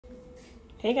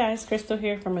Hey guys, Crystal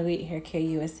here from Elite Hair Care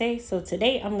USA. So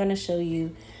today I'm going to show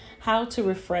you how to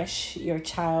refresh your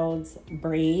child's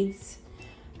braids.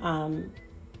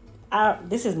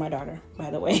 This is my daughter, by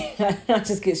the way. I'll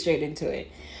just get straight into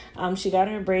it. She got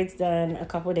her braids done a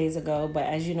couple days ago, but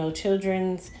as you know,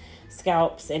 children's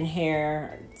scalps and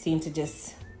hair seem to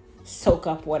just soak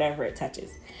up whatever it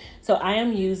touches. So I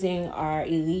am using our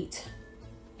Elite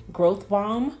Growth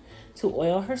Balm to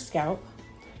oil her scalp.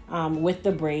 With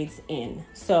the braids in.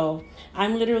 So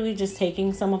I'm literally just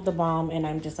taking some of the balm and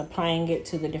I'm just applying it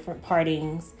to the different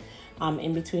partings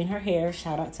in between her hair.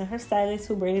 Shout out to her stylist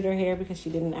who braided her hair because she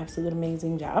did an absolute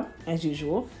amazing job as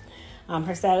usual.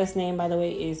 Her stylist name, by the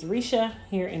way, is Risha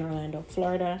here in Orlando,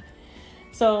 Florida.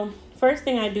 So first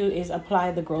thing I do is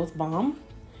apply the growth balm.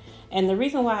 And the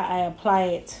reason why I apply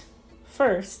it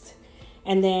first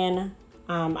and then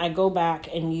I go back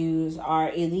and use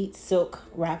our Elite Silk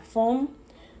Wrap Foam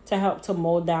to help to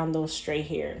mold down those stray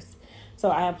hairs. So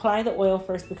I apply the oil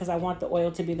first because I want the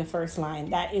oil to be the first line.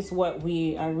 That is what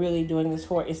we are really doing this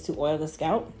for, is to oil the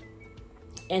scalp.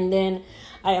 And then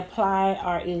I apply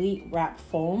our Elite Wrap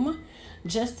Foam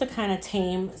just to kind of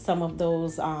tame some of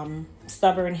those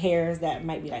stubborn hairs that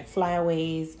might be like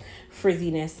flyaways,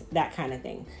 frizziness, that kind of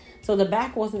thing. So the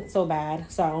back wasn't so bad,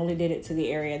 so I only did it to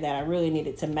the area that I really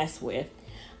needed to mess with.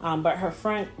 But her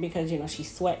front, because, you know, she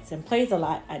sweats and plays a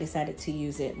lot, I decided to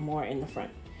use it more in the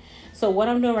front. So what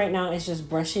I'm doing right now is just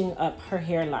brushing up her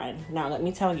hairline. Now, let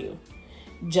me tell you,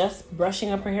 just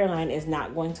brushing up her hairline is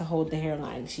not going to hold the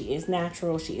hairline. She is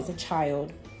natural. She is a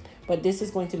child. But this is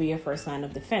going to be your first line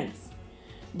of defense.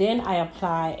 Then I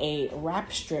apply a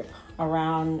wrap strip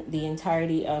around the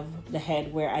entirety of the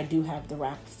head where I do have the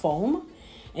wrap foam.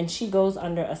 And she goes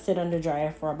under a sit-under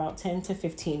dryer for about 10 to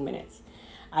 15 minutes.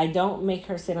 I don't make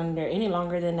her sit under any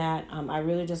longer than that. I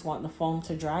really just want the foam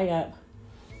to dry up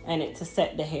and it to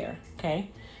set the hair, okay?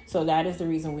 So that is the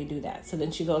reason we do that. So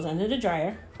then she goes under the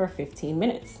dryer for 15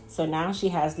 minutes. So now she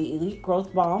has the Elite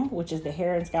Growth Balm, which is the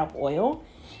hair and scalp oil.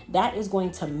 That is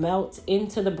going to melt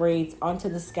into the braids, onto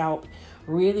the scalp,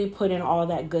 really put in all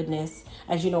that goodness.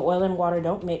 As you know, oil and water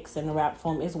don't mix and the wrap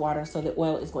foam is water, so the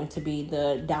oil is going to be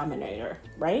the dominator,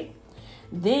 right?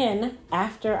 Then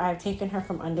after I've taken her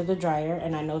from under the dryer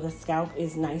and I know the scalp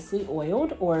is nicely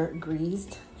oiled or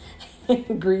greased,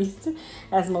 greased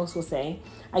as most will say,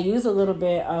 I use a little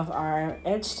bit of our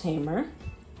edge tamer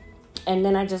and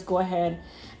then I just go ahead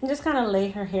and just kind of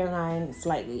lay her hairline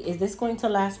slightly. Is this going to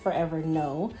last forever?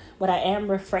 No, but I am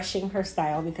refreshing her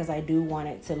style because I do want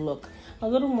it to look a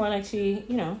little more like she,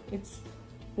 you know, it's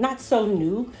not so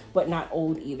new, but not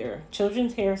old either.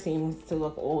 Children's hair seems to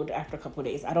look old after a couple of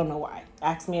days. I don't know why.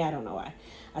 Ask me, I don't know why.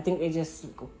 I think they just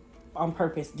on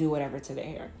purpose do whatever to their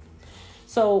hair.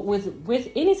 So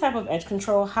with any type of edge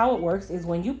control, how it works is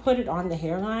when you put it on the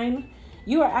hairline,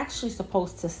 you are actually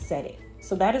supposed to set it.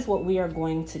 So that is what we are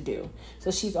going to do.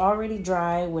 So she's already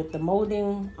dry with the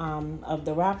molding of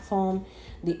the wrap foam.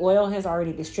 The oil has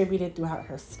already distributed throughout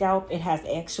her scalp. It has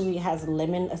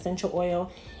lemon essential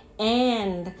oil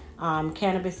and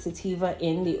cannabis sativa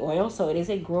in the oil. So it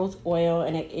is a growth oil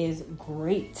and it is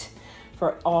great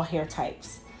for all hair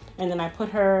types. And then I put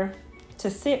her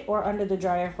to sit or under the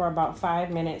dryer for about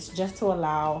 5 minutes just to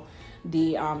allow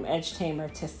the edge tamer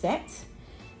to set.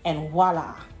 And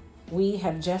voila, we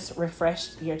have just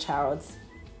refreshed your child's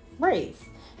braids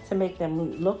to make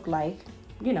them look like,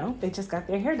 you know, they just got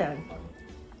their hair done.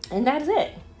 And that is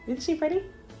it. Isn't she pretty?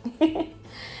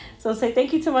 So say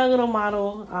thank you to my little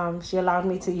model. She allowed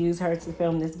me to use her to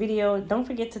film this video. Don't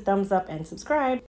forget to thumbs up and subscribe.